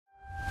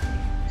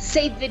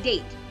Save the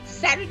date,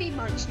 Saturday,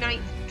 March 9th,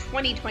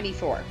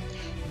 2024.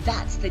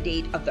 That's the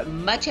date of the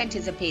much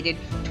anticipated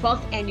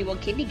 12th Annual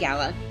Kidney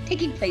Gala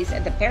taking place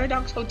at the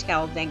Paradox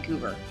Hotel,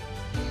 Vancouver.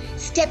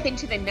 Step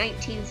into the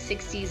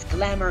 1960s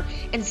glamour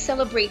and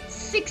celebrate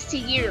 60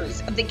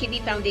 years of the Kidney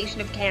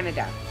Foundation of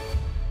Canada.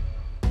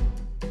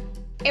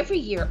 Every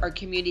year, our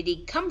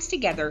community comes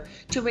together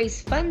to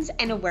raise funds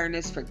and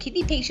awareness for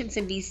kidney patients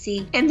in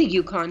BC and the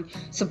Yukon,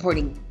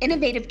 supporting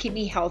innovative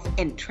kidney health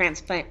and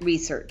transplant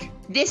research.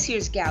 This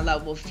year's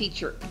gala will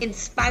feature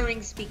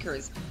inspiring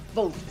speakers,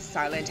 both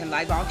silent and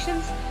live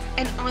auctions,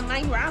 an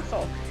online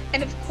raffle,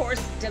 and of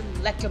course,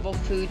 delectable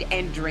food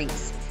and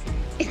drinks.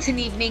 It's an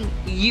evening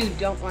you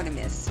don't want to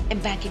miss.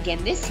 And back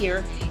again this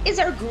year is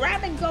our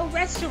Grab and Go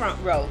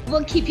restaurant row.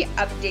 We'll keep you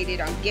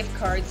updated on gift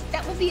cards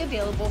that will be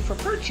available for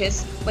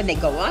purchase when they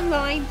go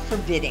online for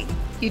bidding.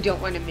 You don't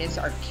want to miss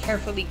our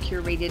carefully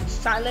curated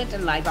silent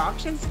and live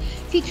auctions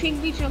featuring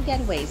regional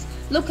getaways,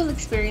 local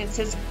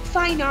experiences,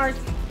 fine art,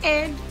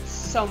 and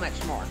so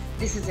much more.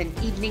 This is an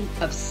evening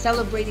of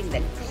celebrating the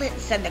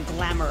glitz and the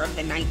glamour of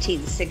the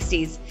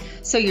 1960s,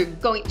 so you're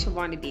going to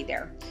want to be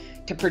there.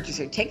 To purchase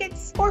your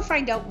tickets or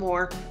find out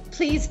more,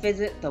 please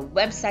visit the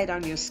website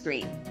on your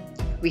screen.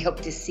 We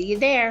hope to see you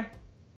there.